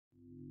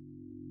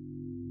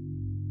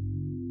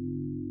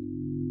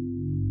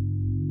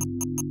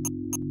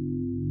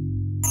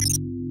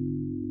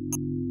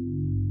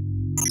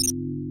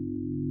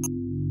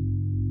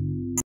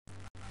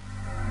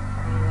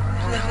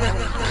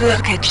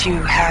Look at you,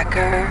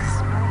 hacker.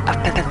 A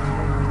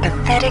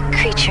pathetic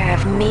creature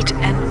of meat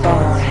and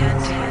bone,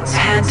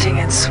 panting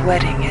and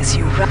sweating as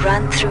you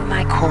run through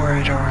my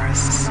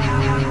corridors.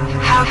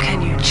 How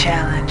can you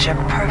challenge a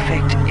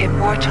perfect,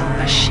 immortal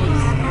machine?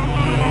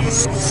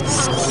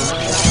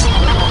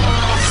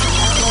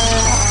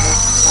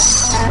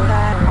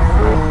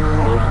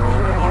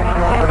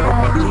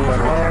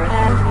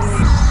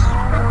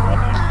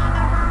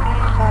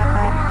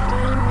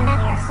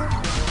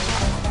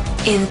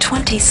 In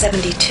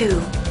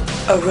 2072,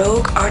 a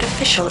rogue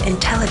artificial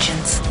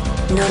intelligence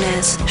known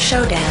as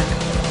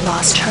Shodan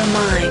lost her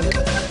mind.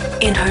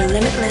 In her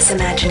limitless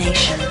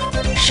imagination,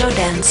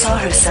 Shodan saw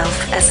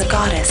herself as a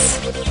goddess,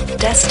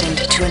 destined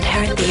to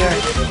inherit the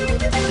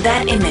earth.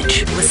 That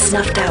image was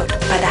snuffed out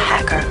by the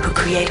hacker who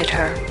created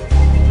her.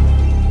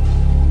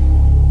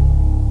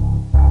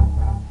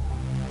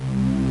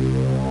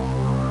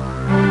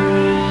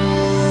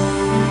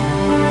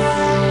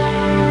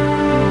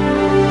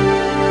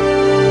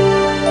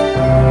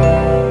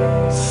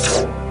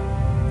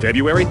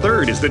 February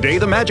 3rd is the day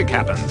the magic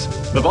happens.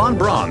 The Von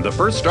Braun, the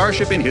first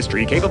starship in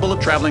history capable of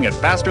traveling at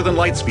faster than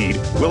light speed,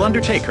 will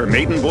undertake her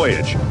maiden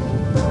voyage.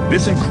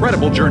 This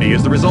incredible journey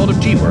is the result of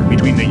teamwork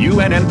between the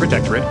UNN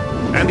Protectorate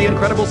and the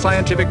incredible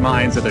scientific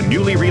minds at the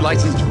newly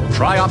relicensed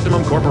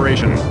Tri-Optimum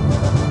Corporation.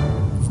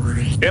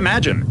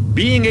 Imagine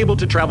being able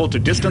to travel to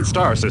distant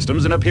star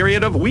systems in a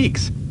period of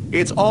weeks.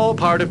 It's all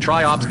part of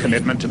Tri-Op's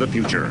commitment to the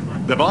future.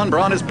 The Von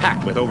Braun is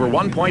packed with over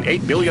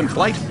 1.8 billion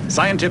flight,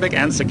 scientific,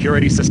 and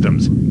security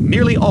systems,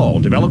 nearly all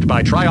developed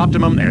by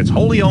Tri-Optimum and its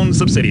wholly owned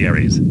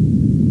subsidiaries.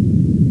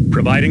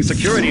 Providing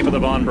security for the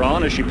Von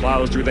Braun as she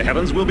plows through the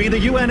heavens will be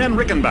the UNN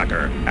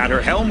Rickenbacker. At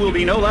her helm will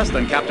be no less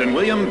than Captain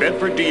William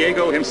Bedford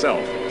Diego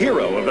himself,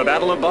 hero of the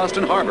Battle of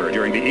Boston Harbor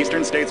during the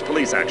Eastern States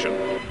Police action.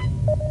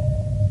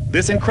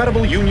 This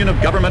incredible union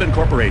of government and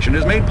corporation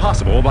is made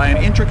possible by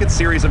an intricate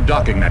series of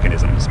docking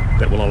mechanisms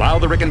that will allow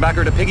the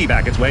Rickenbacker to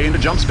piggyback its way into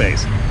jump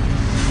space.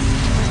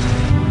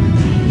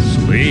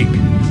 Sleek,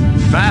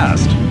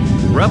 fast,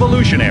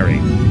 revolutionary.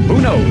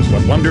 Who knows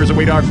what wonders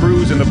await our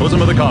crews in the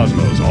bosom of the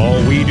cosmos? All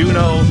we do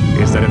know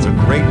is that it's a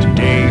great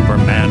day for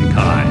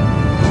mankind.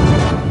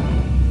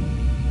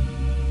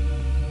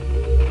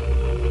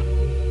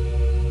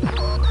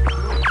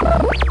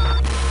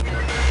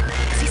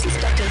 This is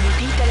Dr.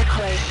 Nidhi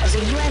Delacroix of the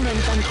UNN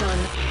Von Braun.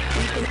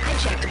 We've been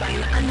hijacked by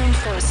an unknown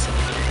force.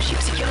 Ship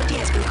security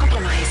has been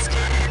compromised.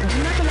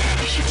 Do not allow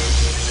the ship...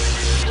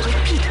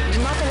 Repeat, do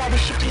not allow the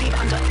ship to leave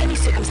under any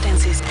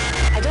circumstances.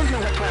 I don't know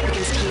what we're up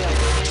against here.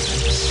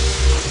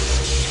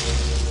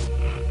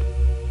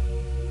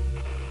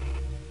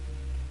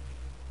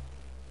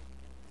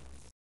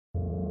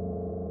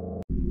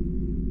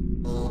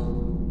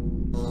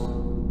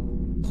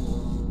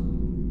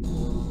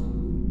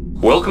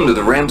 Welcome to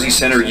the Ramsey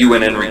Center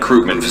UNN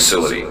recruitment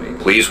facility.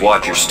 Please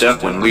watch your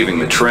step when leaving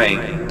the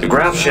train. The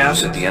grav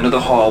shafts at the end of the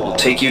hall will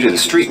take you to the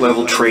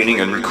street-level training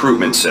and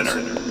recruitment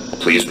center.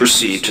 Please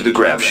proceed to the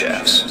grav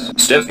shafts.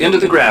 Step into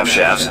the grav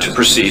shafts to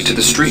proceed to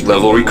the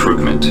street-level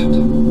recruitment.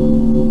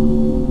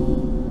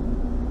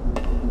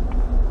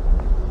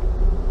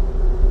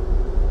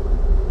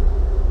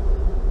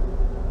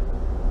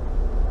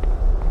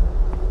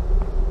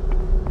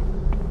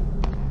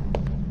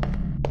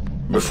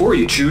 Before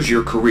you choose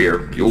your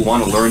career, you'll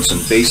want to learn some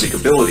basic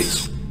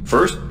abilities.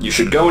 First, you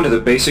should go into the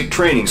basic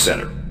training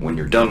center. When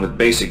you're done with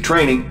basic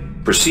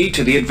training, proceed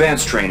to the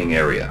advanced training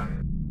area.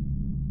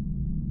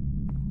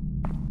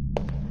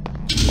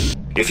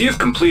 If you've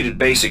completed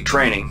basic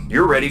training,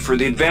 you're ready for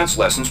the advanced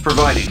lessons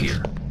provided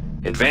here.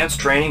 Advanced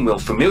training will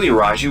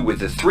familiarize you with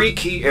the 3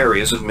 key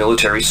areas of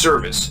military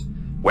service: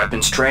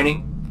 weapons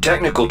training,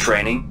 technical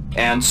training,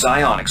 and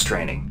psionics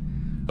training.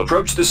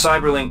 Approach the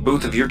Cyberlink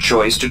booth of your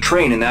choice to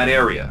train in that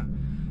area.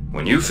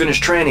 When you finish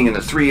training in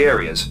the 3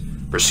 areas,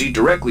 proceed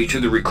directly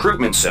to the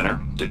recruitment center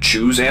to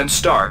choose and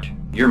start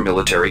your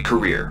military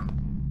career.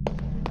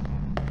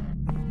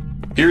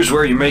 Here's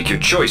where you make your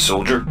choice,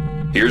 soldier.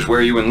 Here's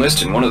where you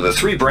enlist in one of the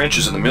 3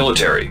 branches of the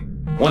military.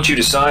 Once you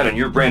decide on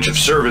your branch of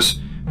service,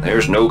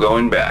 there's no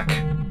going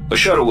back. A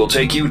shuttle will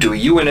take you to a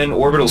UNN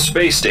orbital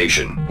space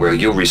station, where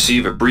you'll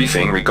receive a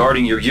briefing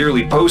regarding your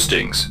yearly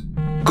postings.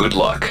 Good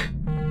luck.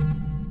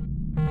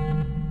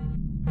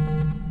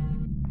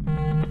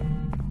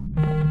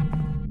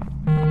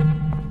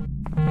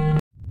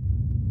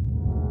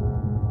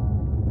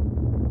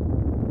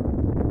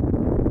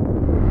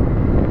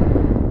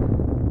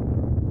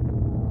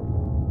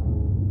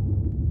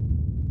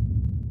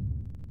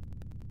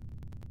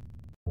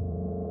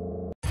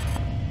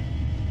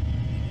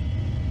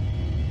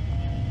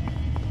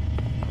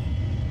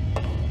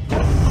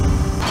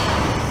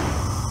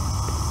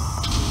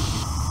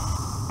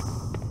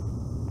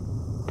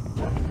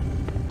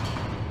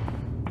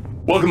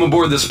 Welcome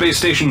aboard the space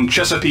station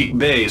Chesapeake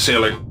Bay,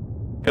 sailor.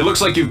 It looks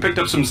like you've picked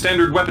up some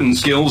standard weapon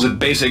skills at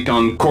basic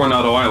on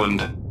Coronado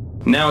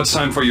Island. Now it's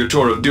time for your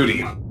tour of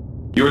duty.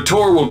 Your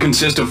tour will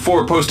consist of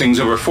 4 postings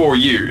over 4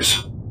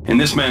 years. In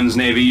this man's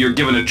navy, you're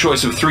given a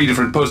choice of 3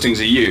 different postings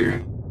a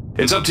year.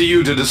 It's up to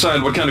you to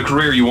decide what kind of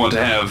career you want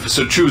to have,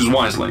 so choose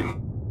wisely.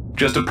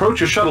 Just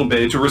approach a shuttle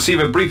bay to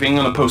receive a briefing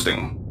on a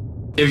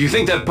posting. If you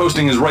think that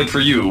posting is right for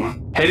you,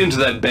 head into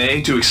that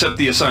bay to accept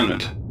the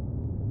assignment.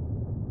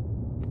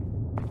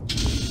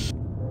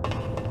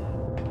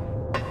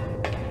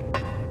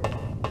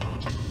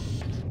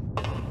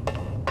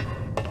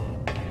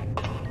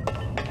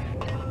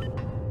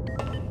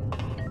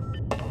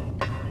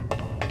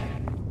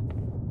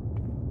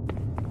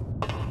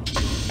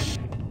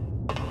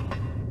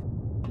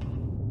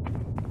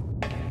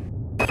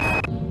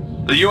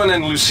 The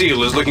UNN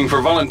Lucille is looking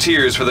for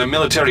volunteers for their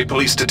military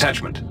police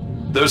detachment.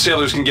 Those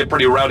sailors can get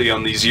pretty rowdy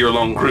on these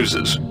year-long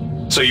cruises,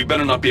 so you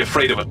better not be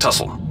afraid of a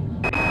tussle.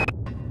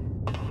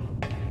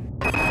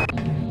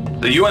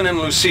 The UNN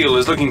Lucille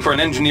is looking for an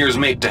engineer's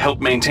mate to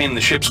help maintain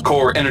the ship's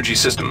core energy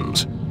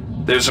systems.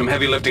 There's some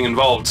heavy lifting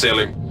involved,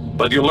 sailor,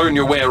 but you'll learn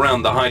your way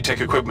around the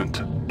high-tech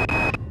equipment.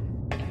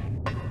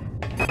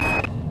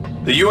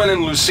 The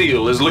UNN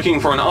Lucille is looking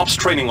for an ops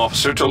training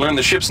officer to learn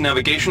the ship's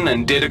navigation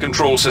and data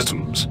control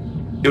systems.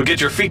 You'll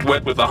get your feet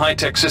wet with the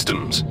high-tech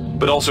systems,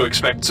 but also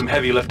expect some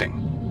heavy lifting.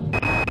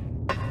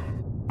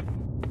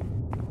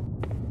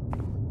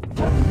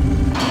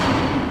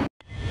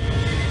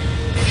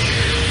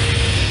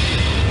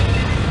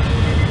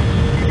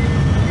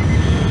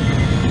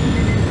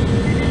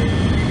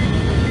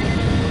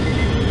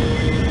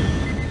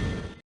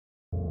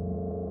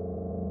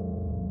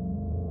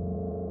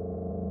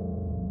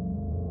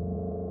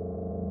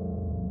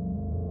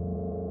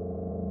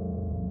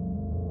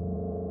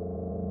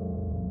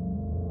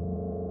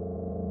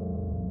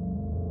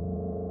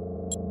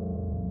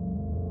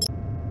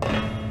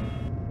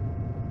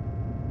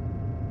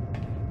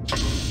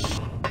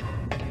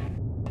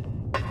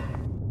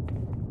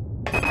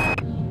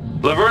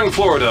 Laverne,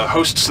 Florida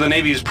hosts the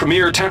Navy's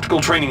premier tactical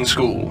training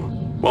school.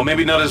 While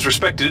maybe not as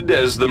respected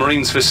as the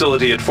Marines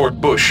facility at Fort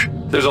Bush,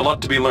 there's a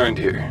lot to be learned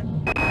here.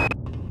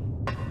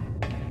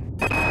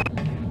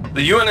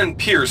 The UNN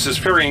Pierce is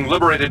ferrying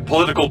liberated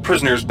political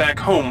prisoners back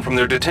home from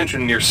their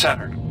detention near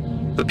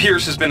Saturn. The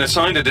Pierce has been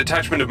assigned a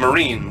detachment of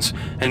Marines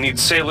and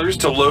needs sailors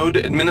to load,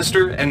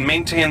 administer, and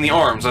maintain the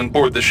arms on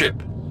board the ship.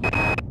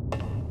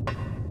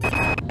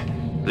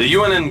 The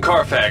UNN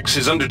Carfax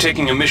is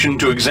undertaking a mission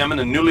to examine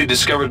a newly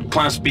discovered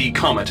Class B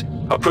comet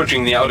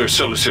approaching the outer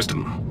solar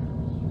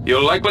system.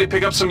 You'll likely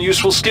pick up some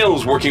useful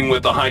skills working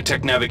with the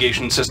high-tech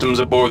navigation systems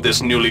aboard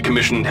this newly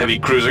commissioned heavy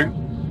cruiser.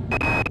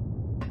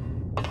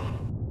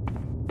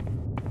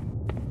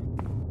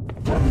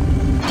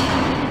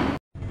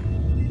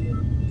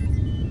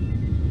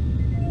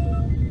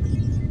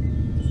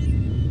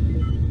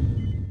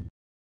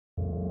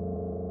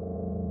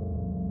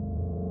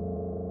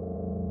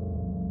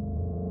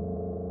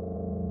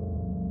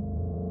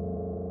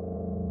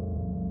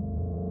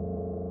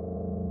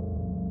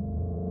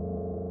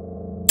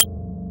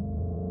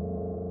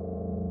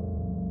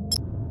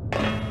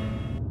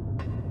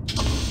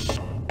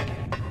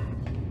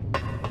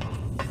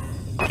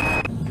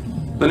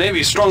 The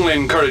Navy strongly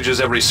encourages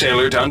every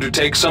sailor to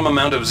undertake some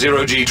amount of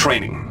zero-G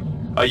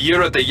training. A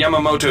year at the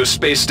Yamamoto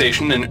space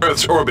station in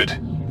Earth's orbit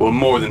will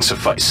more than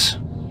suffice.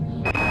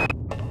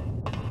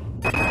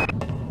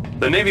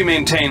 The Navy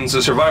maintains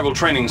a survival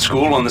training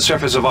school on the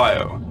surface of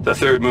Io, the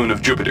third moon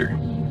of Jupiter.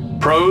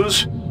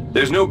 Pros: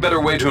 there's no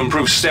better way to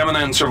improve stamina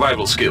and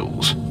survival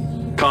skills.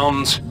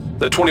 Cons: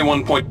 the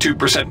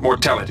 21.2%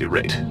 mortality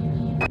rate.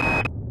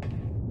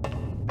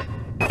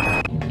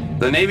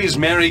 The Navy's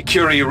Marie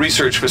Curie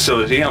Research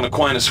Facility on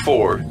Aquinas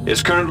 4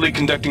 is currently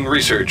conducting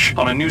research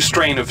on a new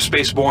strain of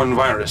spaceborne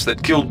virus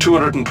that killed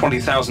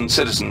 220,000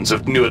 citizens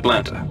of New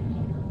Atlanta.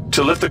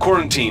 To lift the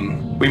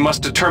quarantine, we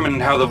must determine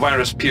how the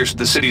virus pierced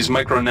the city's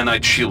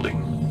micronanite shielding.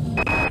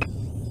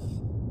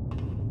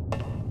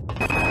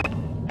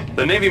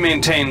 The Navy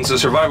maintains a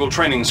survival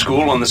training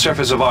school on the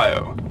surface of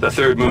Io, the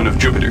third moon of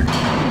Jupiter.